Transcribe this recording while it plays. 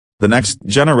The next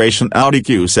generation Audi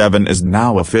Q7 is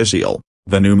now official.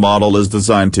 The new model is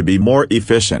designed to be more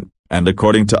efficient, and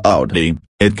according to Audi,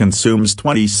 it consumes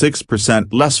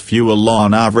 26% less fuel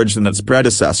on average than its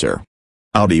predecessor.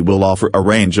 Audi will offer a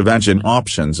range of engine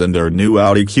options in their new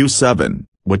Audi Q7,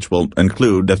 which will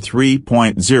include a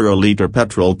 3.0-liter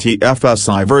petrol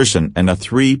TFSI version and a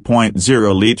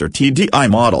 3.0-liter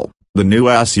TDI model. The new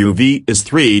SUV is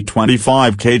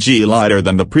 325 kg lighter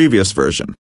than the previous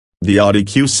version. The Audi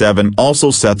Q7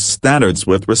 also sets standards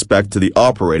with respect to the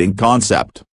operating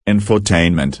concept,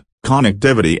 infotainment,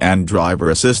 connectivity and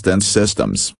driver assistance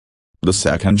systems. The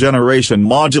second-generation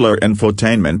modular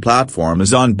infotainment platform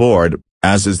is on board,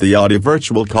 as is the Audi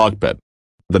Virtual Cockpit.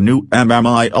 The new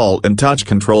MMI all-in-touch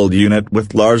control unit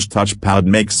with large touchpad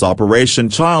makes operation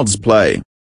child's play.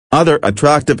 Other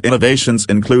attractive innovations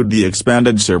include the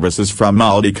expanded services from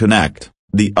Audi Connect,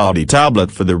 the Audi tablet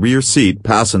for the rear seat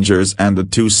passengers and the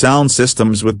 2 sound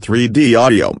systems with 3D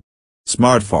audio.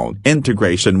 Smartphone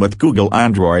integration with Google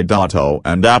Android Auto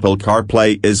and Apple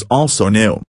CarPlay is also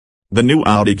new. The new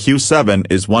Audi Q7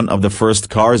 is one of the first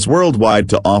cars worldwide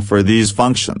to offer these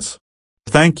functions.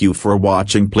 Thank you for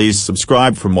watching. Please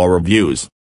subscribe for more reviews.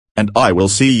 And I will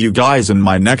see you guys in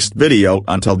my next video.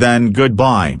 Until then,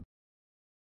 goodbye.